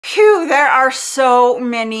Phew, there are so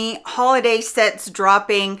many holiday sets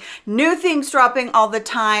dropping, new things dropping all the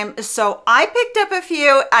time. So I picked up a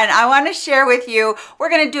few and I want to share with you. We're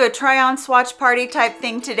going to do a try on swatch party type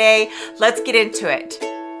thing today. Let's get into it.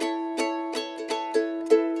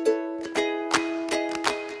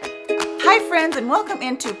 Hi friends, and welcome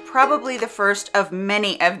into probably the first of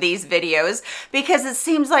many of these videos because it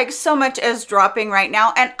seems like so much is dropping right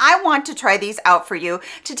now, and I want to try these out for you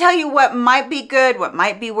to tell you what might be good, what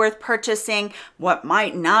might be worth purchasing, what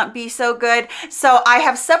might not be so good. So I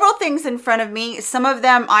have several things in front of me. Some of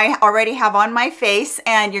them I already have on my face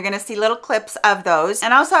and you're going to see little clips of those,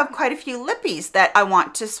 and I also have quite a few lippies that I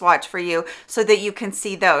want to swatch for you so that you can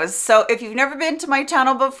see those. So if you've never been to my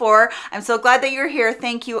channel before, I'm so glad that you're here.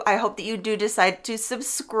 Thank you. I hope that you do decide to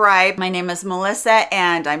subscribe. My name is Melissa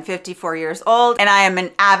and I'm 54 years old and I am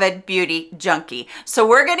an avid beauty junkie. So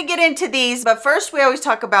we're going to get into these, but first we always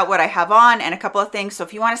talk about what I have on and a couple of things. So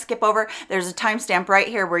if you want to skip over, there's a timestamp right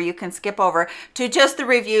here where you can skip over to just the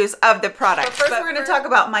reviews of the product. But first we're going to talk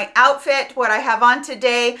about my outfit, what I have on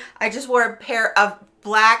today. I just wore a pair of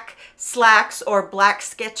black slacks or black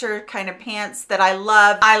Skechers kind of pants that I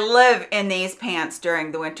love. I live in these pants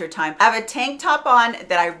during the winter time. I have a tank top on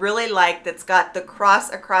that I really like that's got the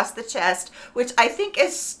cross across the chest, which I think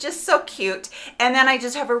is just so cute. And then I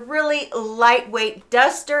just have a really lightweight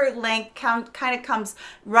duster length, kind of comes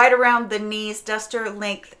right around the knees, duster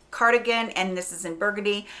length cardigan, and this is in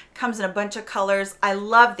burgundy, comes in a bunch of colors. I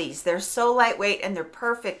love these. They're so lightweight and they're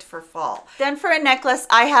perfect for fall. Then for a necklace,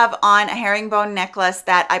 I have on a herringbone necklace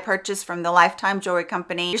that I purchased from the Lifetime Jewelry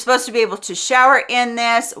Company. You're supposed to be able to shower in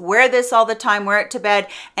this, wear this all the time, wear it to bed,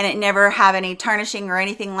 and it never have any tarnishing or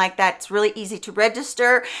anything like that. It's really easy to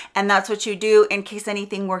register, and that's what you do in case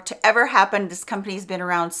anything were to ever happen. This company's been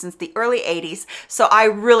around since the early 80s, so I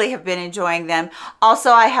really have been enjoying them.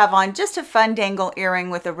 Also, I have on just a fun dangle earring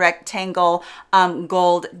with a rectangle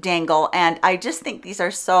gold dangle, and I just think these are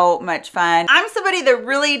so much fun. I'm somebody that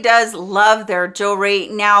really does love their jewelry.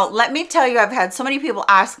 Now let me tell you, I've had so many people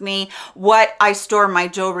ask me what I store my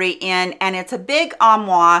jewelry in, and it's a big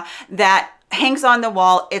armoire that hangs on the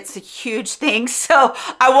wall. It's a huge thing, so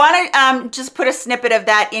I want to just put a snippet of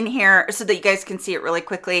that in here so that you guys can see it really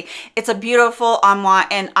quickly. It's a beautiful armoire,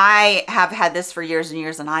 and I have had this for years and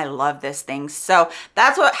years, and I love this thing. So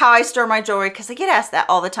that's how I store my jewelry, because I get asked that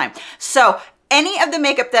all the time. So any of the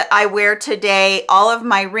makeup that I wear today, all of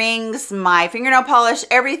my rings, my fingernail polish,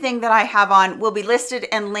 everything that I have on will be listed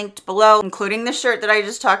and linked below, including the shirt that I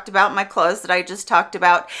just talked about, my clothes that I just talked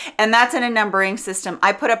about, and that's in a numbering system.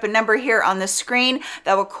 I put up a number here on the screen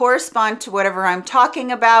that will correspond to whatever I'm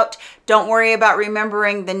talking about. Don't worry about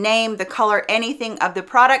remembering the name, the color, anything of the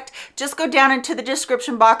product. Just go down into the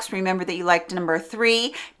description box. Remember that you liked number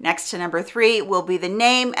 3. Next to number 3 will be the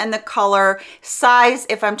name and the color, size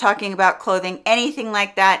if I'm talking about clothing, anything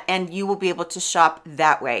like that, and you will be able to shop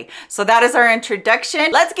that way. So that is our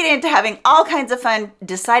introduction. Let's get into having all kinds of fun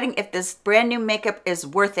deciding if this brand new makeup is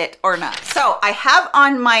worth it or not. So I have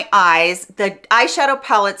on my eyes the eyeshadow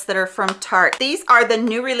palettes that are from Tarte. These are the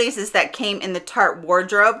new releases that came in the Tarte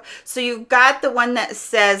wardrobe. So you've got the one that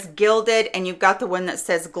says Gilded and you've got the one that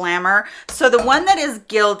says Glamour. So the one that is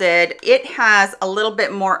Gilded, it has a little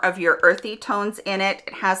bit more of your earthy tones in it.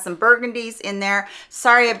 It has some burgundies in there.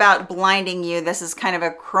 Sorry about blinding you. This is kind of a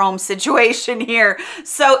chrome situation here.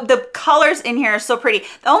 So the colors in here are so pretty.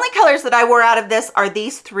 The only colors that I wore out of this are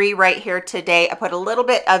these 3 right here today. I put a little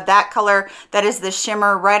bit of that color that is the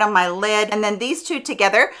shimmer right on my lid, and then these 2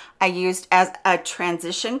 together I used as a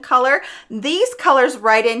transition color. These colors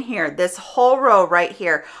right in here, this whole row right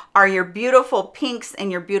here, are your beautiful pinks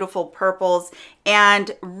and your beautiful purples,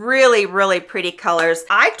 and really, really pretty colors.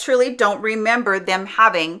 I truly don't remember them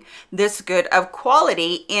having this good of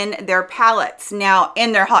quality in their palettes. Now,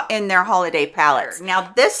 in their holiday palettes.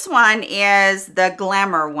 Now, this one is the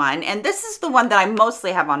Glamour one, and this is the one that I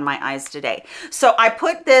mostly have on my eyes today. So I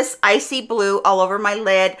put this icy blue all over my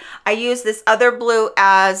lid. I use this other blue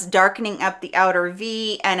as darkening up the outer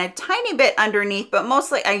V and a tiny bit underneath, but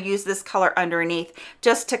mostly I use this color underneath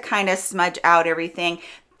just to kind of smudge out everything.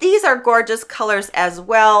 These are gorgeous colors as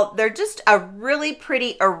well. They're just a really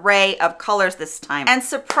pretty array of colors this time. And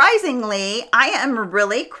surprisingly, I am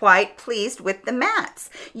really quite pleased with the mattes.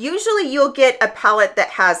 Usually you'll get a palette that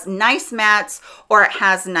has nice mattes or it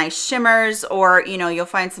has nice shimmers, or you know, you'll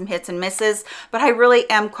find some hits and misses, but I really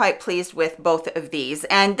am quite pleased with both of these.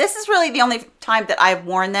 And this is really the only time that I've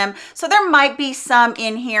worn them. So there might be some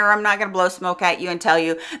in here. I'm not gonna blow smoke at you and tell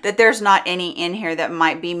you that there's not any in here that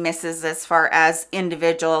might be misses as far as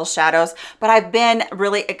individual little shadows, but I've been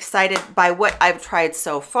really excited by what I've tried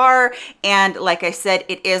so far. And like I said,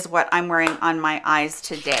 it is what I'm wearing on my eyes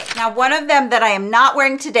today. Now, one of them that I am not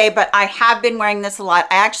wearing today, but I have been wearing this a lot.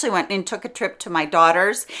 I actually went and took a trip to my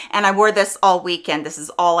daughter's and I wore this all weekend. This is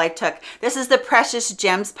all I took. This is the Precious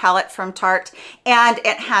Gems palette from Tarte, and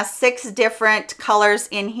it has 6 different colors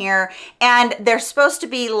in here, and they're supposed to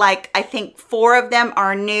be like, I think 4 of them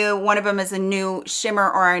are new. One of them is a new shimmer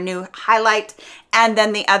or a new highlight, and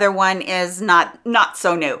then the other one is not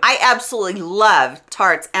so new. I absolutely love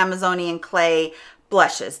Tarte's Amazonian Clay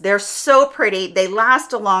blushes. They're so pretty. They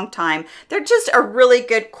last a long time. They're just a really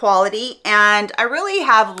good quality, and I really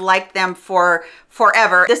have liked them for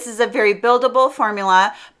forever. This is a very buildable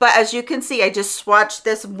formula, but as you can see, I just swatched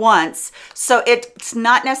this once, so it's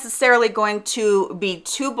not necessarily going to be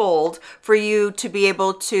too bold for you to be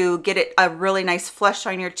able to get it a really nice flush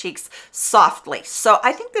on your cheeks softly. So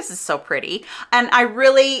I think this is so pretty, and I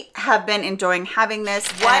really have been enjoying having this.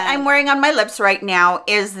 What I'm wearing on my lips right now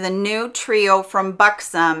is the new trio from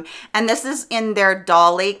Buxom, and this is in their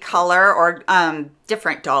Dolly color, or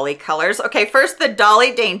different Dolly colors. Okay, first the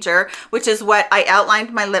Dolly Danger, which is what I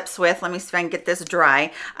outlined my lips with. Let me see if I can get this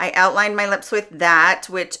dry. I outlined my lips with that,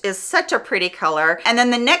 which is such a pretty color. And then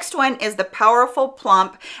the next one is the Powerful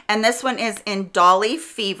Plump, and this one is in Dolly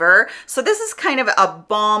Fever. So this is kind of a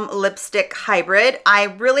balm lipstick hybrid. I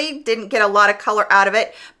really didn't get a lot of color out of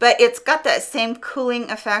it, but it's got that same cooling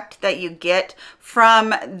effect that you get from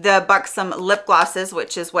the Buxom lip glosses,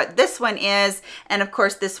 which is what this one is. And of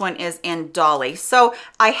course, this one is in Dolly. So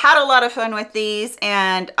I had a lot of fun with these,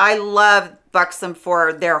 and I love Buxom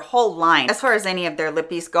for their whole line. As far as any of their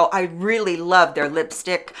lippies go, I really love their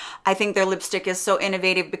lipstick. I think their lipstick is so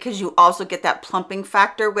innovative because you also get that plumping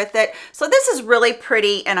factor with it. So this is really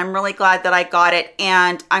pretty, and I'm really glad that I got it,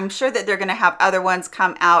 and I'm sure that they're gonna have other ones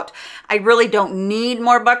come out. I really don't need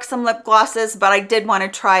more Buxom lip glosses, but I did want to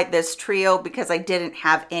try this trio because I didn't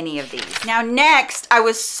have any of these. Now next, I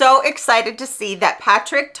was so excited to see that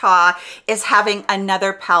Patrick Ta is having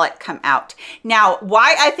another palette come out. Now,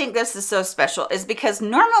 why I think this is so special is because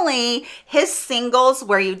normally his singles,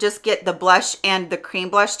 where you just get the blush and the cream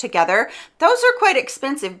blush together, those are quite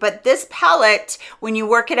expensive, but this palette, when you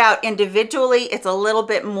work it out individually, it's a little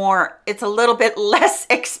bit less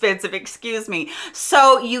expensive, excuse me.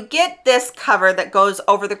 So you get this cover that goes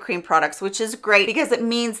over the cream products, which is great because it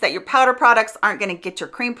means that your powder products aren't going to get your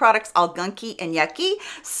cream products all gunky and yucky.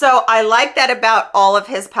 So I like that about all of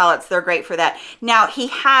his palettes. They're great for that. Now he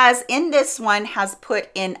has, in this one, has put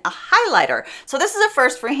in a highlighter. So this is a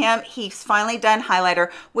first for him. He's finally done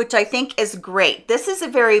highlighter, which I think is great. This is a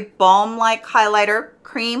very balm-like highlighter,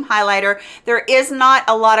 cream highlighter. There is not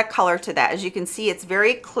a lot of color to that. As you can see, it's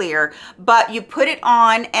very clear, but you put it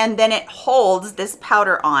on and then it holds this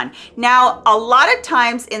powder on. Now, a lot of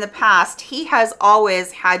times in the past, he has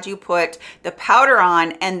always had you put the powder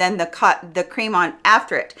on and then the cream on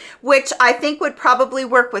after it, which I think would probably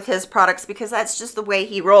work with his products because that's just the way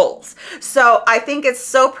he rolls. So I think it's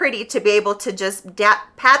so pretty to be able to just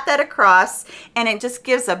pat that across, and it just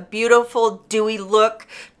gives a beautiful dewy look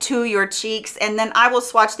to your cheeks. And then I will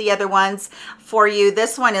swatch the other ones for you.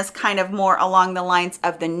 This one is kind of more along the lines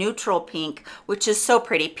of the neutral pink, which is so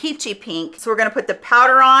pretty, peachy pink. So we're going to put the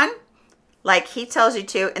powder on like he tells you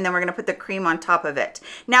to, and then we're going to put the cream on top of it.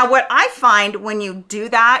 Now, what I find when you do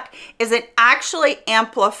that is it actually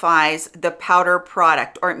amplifies the powder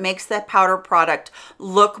product, or it makes the powder product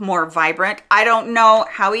look more vibrant. I don't know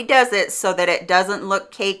how he does it so that it doesn't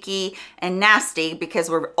look cakey and nasty, because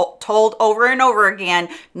we're told over and over again,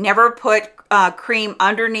 never put cream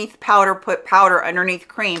underneath powder, put powder underneath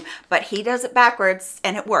cream, but he does it backwards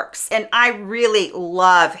and it works. And I really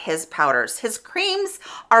love his powders. His creams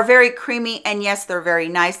are very creamy, and yes, they're very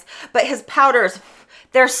nice, but his powders,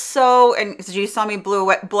 they're so, and as you saw me blow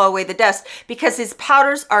away the dust, because his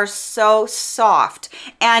powders are so soft,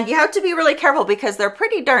 and you have to be really careful because they're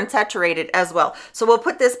pretty darn saturated as well. So we'll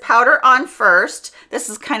put this powder on first. This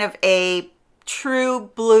is kind of a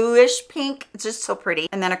true bluish pink. It's just so pretty.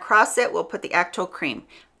 And then across it, we'll put the actual cream.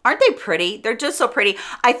 Aren't they pretty? They're just so pretty.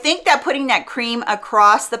 I think that putting that cream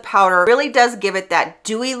across the powder really does give it that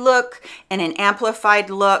dewy look and an amplified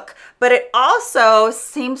look, but it also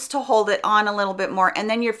seems to hold it on a little bit more, and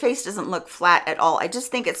then your face doesn't look flat at all. I just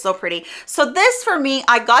think it's so pretty. So this, for me,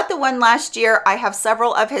 I got the one last year. I have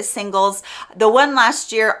several of his singles. The one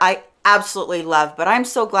last year, I absolutely love, but I'm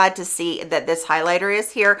so glad to see that this highlighter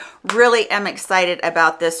is here. Really am excited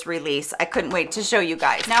about this release. I couldn't wait to show you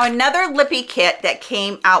guys. Now, another Lippie kit that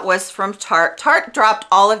came out was from Tarte. Tarte dropped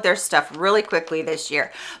all of their stuff really quickly this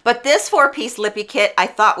year, but this 4-piece Lippie kit I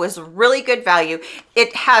thought was really good value.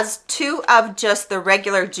 It has 2 of just the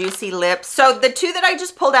regular juicy lips. So the 2 that I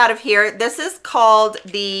just pulled out of here, this is called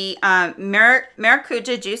the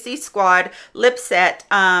Maracuja Juicy Squad Lip Set.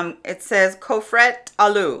 It says Coffret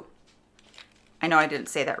Alu. I know I didn't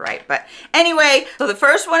say that right, but anyway, so the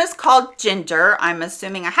first one is called Ginger. I'm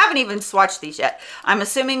assuming, I haven't even swatched these yet. I'm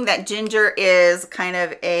assuming that Ginger is kind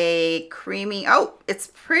of a creamy, oh,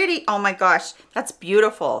 it's pretty. Oh my gosh, that's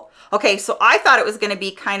beautiful. Okay, so I thought it was gonna be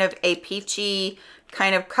kind of a peachy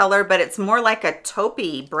kind of color, but it's more like a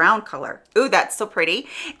taupey brown color. Ooh, that's so pretty.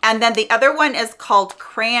 And then the other one is called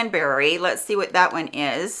Cranberry. Let's see what that one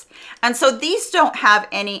is. And so these don't have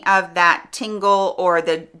any of that tingle or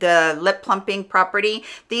the lip plumping property.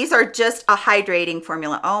 These are just a hydrating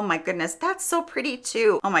formula. Oh my goodness, that's so pretty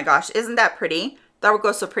too. Oh my gosh, isn't that pretty? That would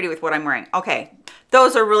go so pretty with what I'm wearing. Okay,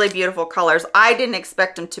 those are really beautiful colors. I didn't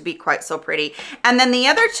expect them to be quite so pretty. And then the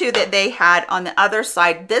other 2 that they had on the other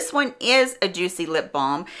side, this one is a juicy lip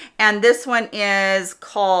balm. And this one is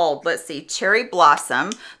called, let's see, Cherry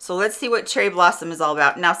Blossom. So let's see what Cherry Blossom is all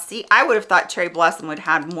about. Now see, I would have thought Cherry Blossom would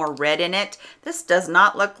have more red in it. This does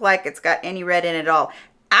not look like it's got any red in it at all.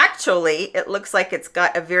 Actually, it looks like it's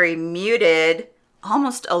got a very muted,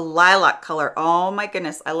 almost a lilac color. Oh my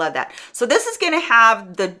goodness, I love that. So this is going to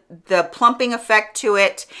have the plumping effect to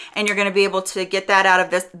it, and you're going to be able to get that out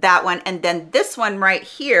of that one. And then this one right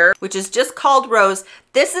here, which is just called Rose,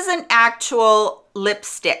 this is an actual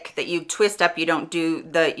lipstick that you twist up. You don't do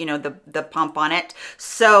the, you know, the pump on it.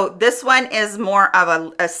 So this one is more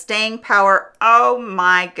of a staying power. Oh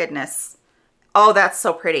my goodness. Oh, that's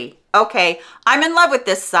so pretty. Okay, I'm in love with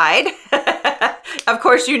this side. Of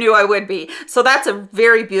course, you knew I would be. So that's a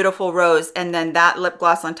very beautiful rose, and then that lip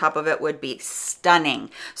gloss on top of it would be stunning.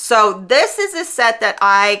 So this is a set that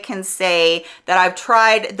I can say that I've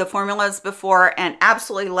tried the formulas before and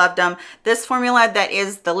absolutely loved them. This formula that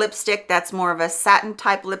is the lipstick, that's more of a satin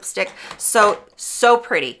type lipstick. So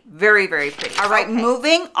pretty. Very, very pretty. All right,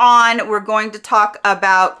 moving on, we're going to talk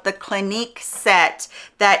about the Clinique set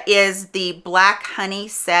that is the Black Honey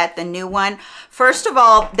set, the new one. First of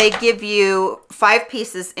all, they give you 5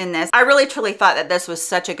 pieces in this. I really truly thought that this was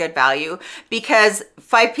such a good value because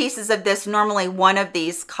 5 pieces of this, normally one of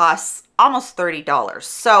these costs almost $30.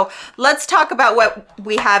 So let's talk about what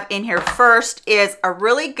we have in here. First is a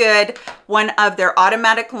really good one of their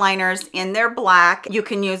automatic liners in their black. You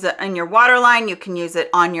can use it in your waterline, you can use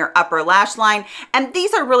it on your upper lash line, and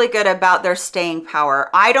these are really good about their staying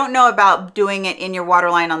power. I don't know about doing it in your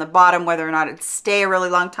waterline on the bottom, whether or not it stay a really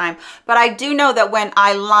long time, but I do know that when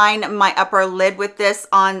I line my upper lid with this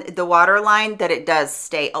on the waterline, that it does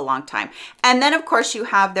stay a long time. And then of course you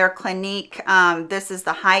have their Clinique, this is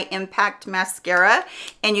the High Impact Mascara,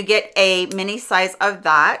 and you get a mini size of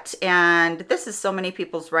that, and this is so many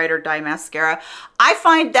people's ride or die mascara. I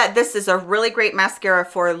find that this is a really great mascara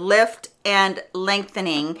for lift and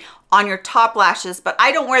lengthening on your top lashes, but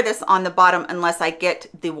I don't wear this on the bottom unless I get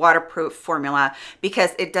the waterproof formula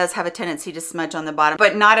because it does have a tendency to smudge on the bottom,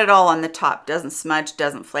 but not at all on the top. Doesn't smudge,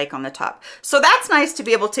 doesn't flake on the top. So that's nice to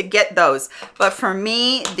be able to get those. But for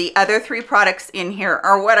me, the other 3 products in here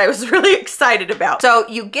are what I was really excited about. So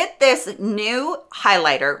you get this new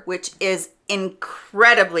highlighter, which is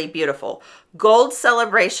incredibly beautiful. Gold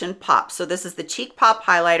Celebration Pop. So this is the Cheek Pop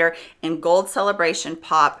highlighter in Gold Celebration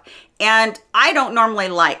Pop. And I don't normally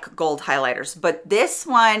like gold highlighters, but this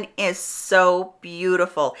one is so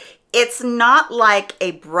beautiful. It's not like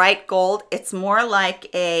a bright gold. It's more like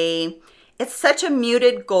it's such a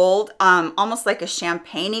muted gold, almost like a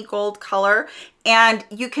champagne-y gold color. And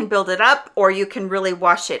you can build it up or you can really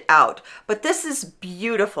wash it out. But this is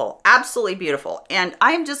beautiful, absolutely beautiful. And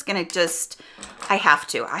I'm just gonna I have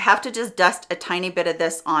to just dust a tiny bit of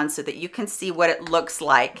this on so that you can see what it looks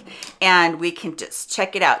like. And we can just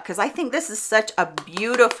check it out because I think this is such a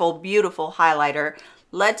beautiful, beautiful highlighter.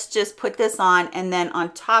 Let's just put this on, and then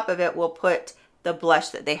on top of it, we'll put the blush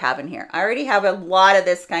that they have in here. I already have a lot of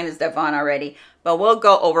this kind of stuff on already, but we'll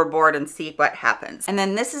go overboard and see what happens. And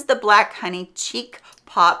then this is the Black Honey Cheek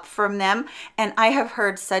Pop from them. And I have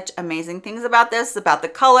heard such amazing things about this, about the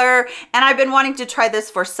color. And I've been wanting to try this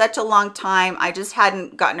for such a long time. I just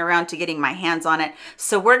hadn't gotten around to getting my hands on it.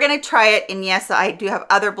 So we're gonna try it. And yes, I do have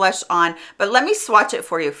other blush on, but let me swatch it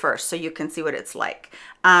for you first so you can see what it's like.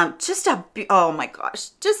 Oh my gosh,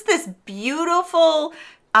 just this beautiful,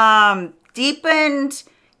 deepened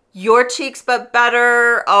your cheeks but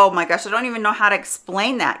better. Oh my gosh, I don't even know how to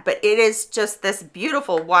explain that, but it is just this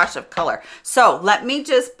beautiful wash of color. So let me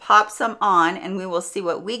just pop some on and we will see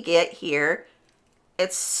what we get here.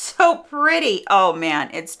 It's so pretty. Oh man,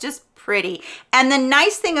 it's just pretty. And the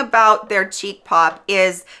nice thing about their cheek pop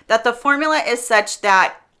is that the formula is such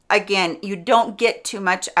that, again, you don't get too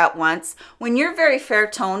much at once. When you're very fair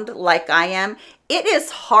toned like I am, it is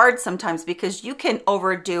hard sometimes because you can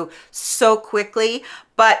overdo so quickly,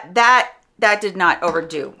 but that did not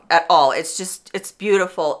overdo at all. It's just, it's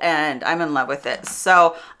beautiful and I'm in love with it.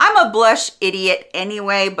 So I'm a blush idiot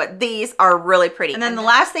anyway, but these are really pretty. And then the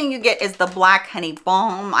last thing you get is the Black Honey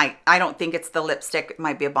Balm. I don't think it's the lipstick. It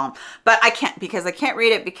might be a balm, but I can't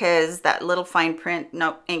read it because that little fine print,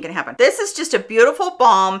 nope, ain't gonna happen. This is just a beautiful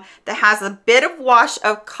balm that has a bit of wash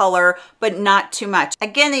of color, but not too much.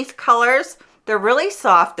 Again, these colors, they're really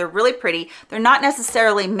soft, they're really pretty. They're not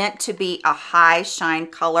necessarily meant to be a high shine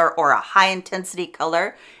color or a high intensity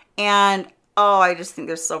color. And oh, I just think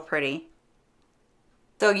they're so pretty.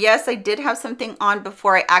 So yes, I did have something on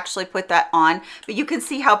before I actually put that on, but you can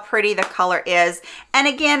see how pretty the color is. And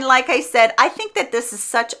again, like I said, I think that this is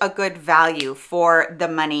such a good value for the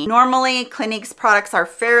money. Normally, Clinique's products are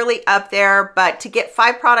fairly up there, but to get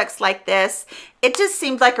 5 products like this, it just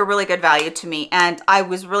seemed like a really good value to me. And I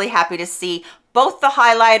was really happy to see both the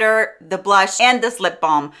highlighter, the blush, and this lip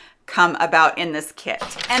balm come about in this kit.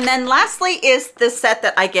 And then lastly is the set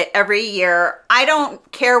that I get every year. I don't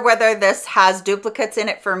care whether this has duplicates in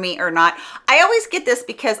it for me or not. I always get this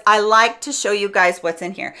because I like to show you guys what's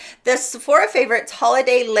in here. The Sephora Favorites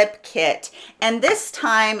Holiday Lip Kit. And this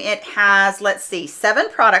time it has, let's see, 7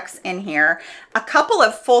 products in here, a couple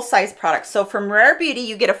of full-size products. So from Rare Beauty,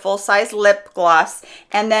 you get a full-size lip gloss.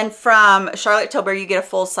 And then from Charlotte Tilbury, you get a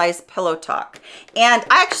full-size Pillow Talk. And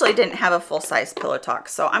I actually didn't have a full-size Pillow Talk,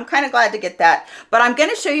 so I'm kind of glad to get that. But I'm going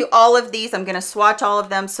to show you all of these. I'm going to swatch all of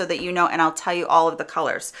them so that you know, and I'll tell you all of the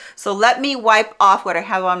colors. So let me wipe off what I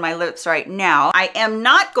have on my lips right now. I am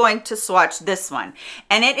not going to swatch this one,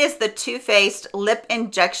 and it is the Too Faced Lip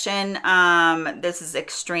Injection. This is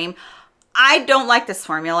Extreme. I don't like this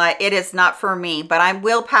formula. It is not for me, but I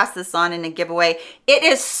will pass this on in a giveaway. It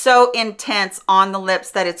is so intense on the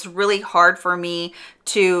lips that it's really hard for me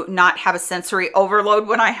to not have a sensory overload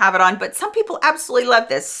when I have it on, but some people absolutely love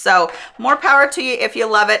this. So more power to you if you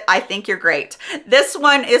love it. I think you're great. This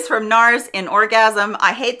one is from NARS in Orgasm.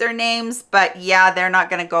 I hate their names, but yeah, they're not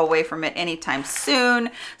going to go away from it anytime soon.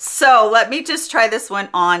 So let me just try this one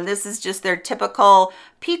on. This is just their typical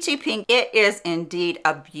peachy pink. It is indeed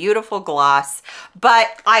a beautiful gloss,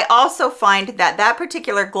 but I also find that that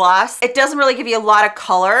particular gloss, it doesn't really give you a lot of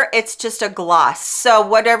color. It's just a gloss. So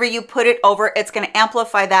whatever you put it over, it's going to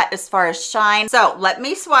amplify that as far as shine. So let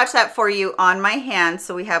me swatch that for you on my hand.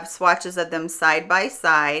 So we have swatches of them side by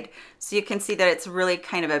side. So you can see that it's really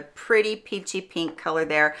kind of a pretty peachy pink color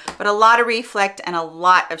there, but a lot of reflect and a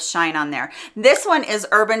lot of shine on there. This one is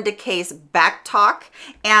Urban Decay's Back Talk,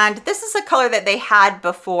 and this is a color that they had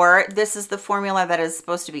before. This is the formula that is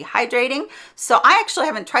supposed to be hydrating. So I actually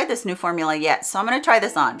haven't tried this new formula yet, so I'm going to try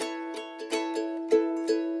this on.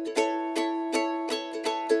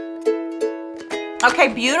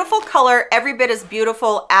 Okay, beautiful color, every bit as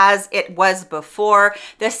beautiful as it was before.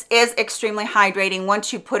 This is extremely hydrating.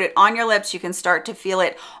 Once you put it on your lips, you can start to feel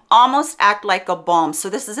it almost act like a balm. So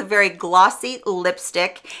this is a very glossy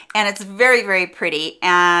lipstick, and it's very, very pretty.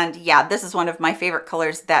 And yeah, this is one of my favorite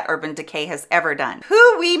colors that Urban Decay has ever done.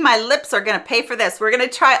 Hoo-wee, my lips are gonna pay for this. We're gonna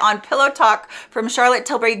try on Pillow Talk from Charlotte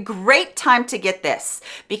Tilbury. Great time to get this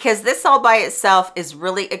because this all by itself is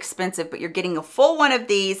really expensive, but you're getting a full one of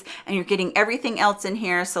these and you're getting everything else in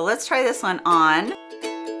here. So let's try this one on.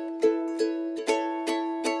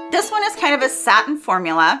 This one is kind of a satin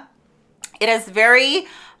formula. It is very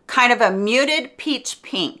kind of a muted peach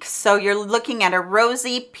pink. So you're looking at a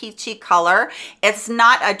rosy peachy color. It's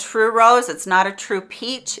not a true rose. It's not a true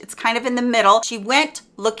peach. It's kind of in the middle. She went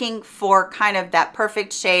looking for kind of that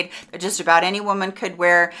perfect shade that just about any woman could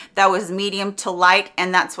wear that was medium to light,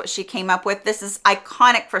 and that's what she came up with. This is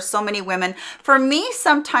iconic for so many women. For me,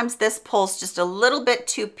 sometimes this pulls just a little bit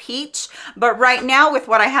too peach, but right now with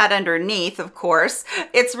what I had underneath, of course,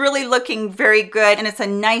 it's really looking very good, and it's a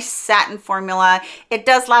nice satin formula. It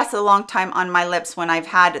does last a long time on my lips when I've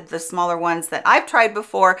had the smaller ones that I've tried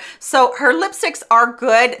before. So her lipsticks are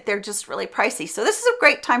good. They're just really pricey. So this is a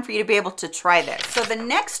great time for you to be able to try this. So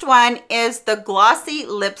the next one is the glossy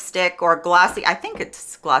lipstick, or glossy, I think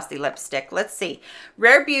it's glossy lipstick. Let's see.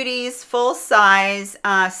 Rare Beauty's full size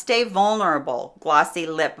Stay Vulnerable Glossy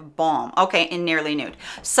Lip Balm. Okay, in Nearly Nude.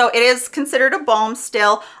 So it is considered a balm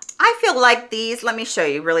still. I feel like these, let me show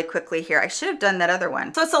you really quickly here. I should have done that other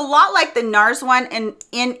one. So it's a lot like the NARS one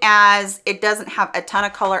in as it doesn't have a ton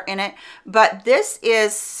of color in it, but this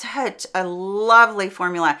is such a lovely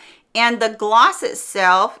formula. And the gloss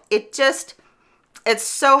itself, it's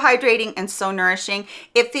so hydrating and so nourishing.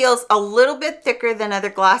 It feels a little bit thicker than other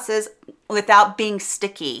glosses without being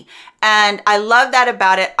sticky. And I love that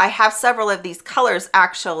about it. I have several of these colors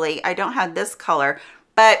actually. I don't have this color,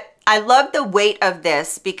 but I love the weight of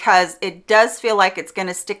this because it does feel like it's going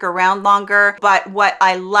to stick around longer. But what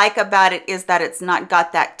I like about it is that it's not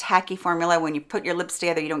got that tacky formula. When you put your lips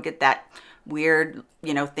together, you don't get that weird,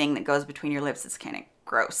 you know, thing that goes between your lips. It's kind of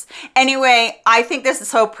gross. Anyway, I think this is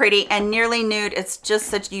so pretty and nearly nude. It's just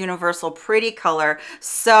such a universal pretty color.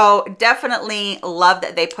 So definitely love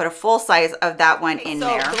that they put a full size of that one in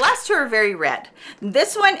there. The last two are very red.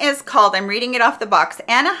 This one is called, I'm reading it off the box,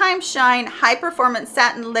 Anaheim Shine High Performance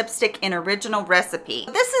Satin Lipstick in Original Recipe.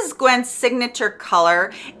 This is Gwen's signature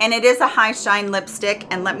color and it is a high shine lipstick.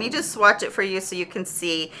 And let me just swatch it for you so you can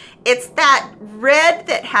see. It's that red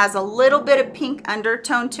that has a little bit of pink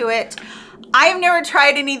undertone to it. I've never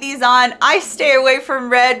tried any of these on. I stay away from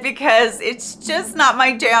red because it's just not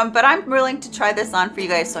my jam, but I'm willing to try this on for you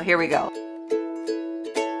guys, so here we go.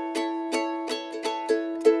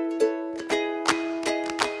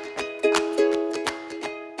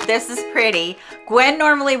 This is pretty. Gwen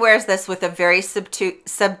normally wears this with a very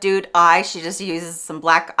subdued eye. She just uses some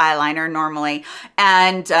black eyeliner normally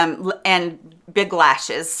and big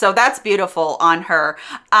lashes. So that's beautiful on her.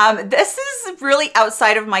 This is really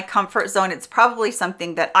outside of my comfort zone. It's probably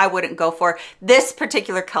something that I wouldn't go for, this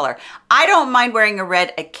particular color. I don't mind wearing a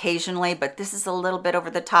red occasionally, but this is a little bit over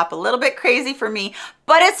the top, a little bit crazy for me,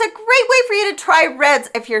 but it's a great way for you to try reds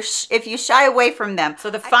if you shy away from them. So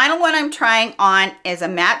the final one I'm trying on is a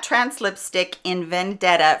matte trans lipstick in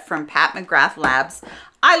Vendetta from Pat McGrath Labs.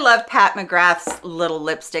 I love Pat McGrath's little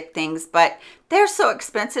lipstick things, but they're so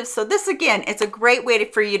expensive. So this, again, it's a great way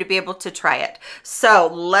for you to be able to try it. So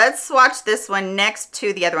let's swatch this one next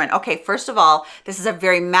to the other one. Okay, first of all, this is a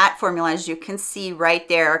very matte formula, as you can see right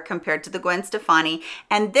there, compared to the Gwen Stefani.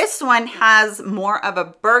 And this one has more of a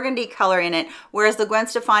burgundy color in it, whereas the Gwen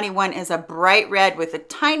Stefani one is a bright red with a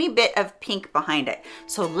tiny bit of pink behind it.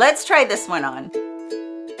 So let's try this one on.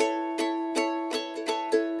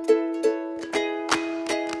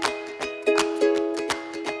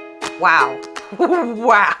 Wow.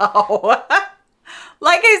 Wow.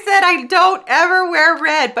 Like I said, I don't ever wear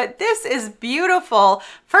red, but this is beautiful.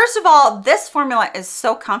 First of all, this formula is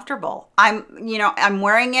so comfortable. I'm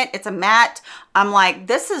wearing it. It's a matte. I'm like,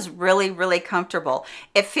 this is really, really comfortable.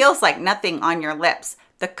 It feels like nothing on your lips.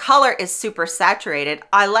 The color is super saturated.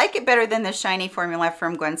 I like it better than the shiny formula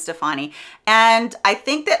from Gwen Stefani. And I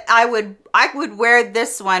think that I would wear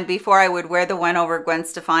this one before I would wear the one over Gwen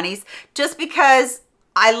Stefani's, just because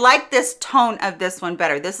I like this tone of this one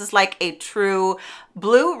better. This is like a true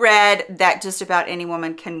blue red that just about any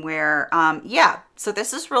woman can wear. Yeah, so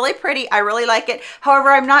this is really pretty. I really like it.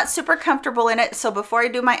 However, I'm not super comfortable in it. So before I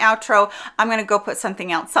do my outro, I'm gonna go put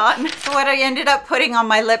something else on. So what I ended up putting on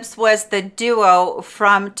my lips was the duo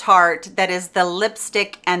from Tarte. That is the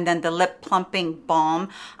lipstick and then the lip plumping balm.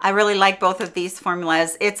 I really like both of these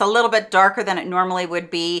formulas. It's a little bit darker than it normally would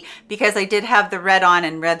be because I did have the red on,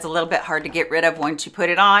 and red's a little bit hard to get rid of once you put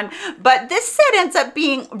it on. But this set ends up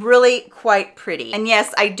being really quite pretty. And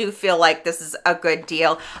yes, I do feel like this is a good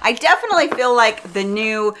deal. I definitely feel like the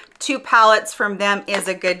new 2 palettes from them is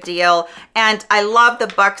a good deal. And I love the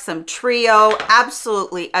Buxom Trio.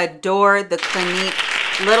 Absolutely adore the Clinique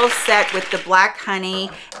little set with the black honey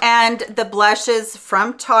and the blushes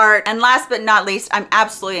from Tarte. And last but not least, I'm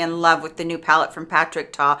absolutely in love with the new palette from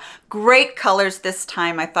Patrick Ta. Great colors this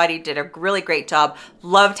time. I thought he did a really great job.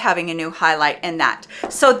 Loved having a new highlight in that.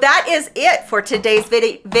 So that is it for today's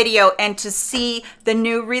video and to see the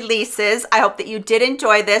new releases. I hope that you did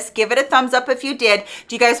enjoy this. Give it a thumbs up if you did.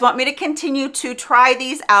 Do you guys want me to continue to try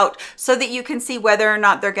these out so that you can see whether or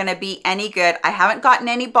not they're gonna be any good? I haven't gotten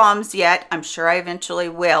any bombs yet. I'm sure I eventually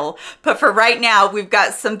will. But for right now, we've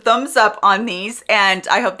got some thumbs up on these, and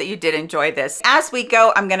I hope that you did enjoy this. As we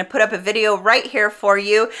go, I'm gonna put up a video right here for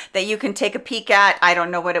you that you can take a peek at. I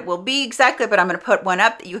don't know what it will be exactly, but I'm gonna put one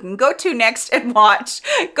up that you can go to next and watch.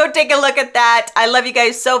 Go take a look at that. I love you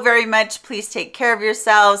guys so very much. Please take care of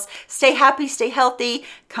yourselves. Stay happy, stay healthy.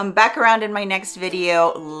 Come back around in my next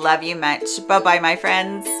video. Love you much. Bye-bye, my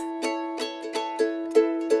friends.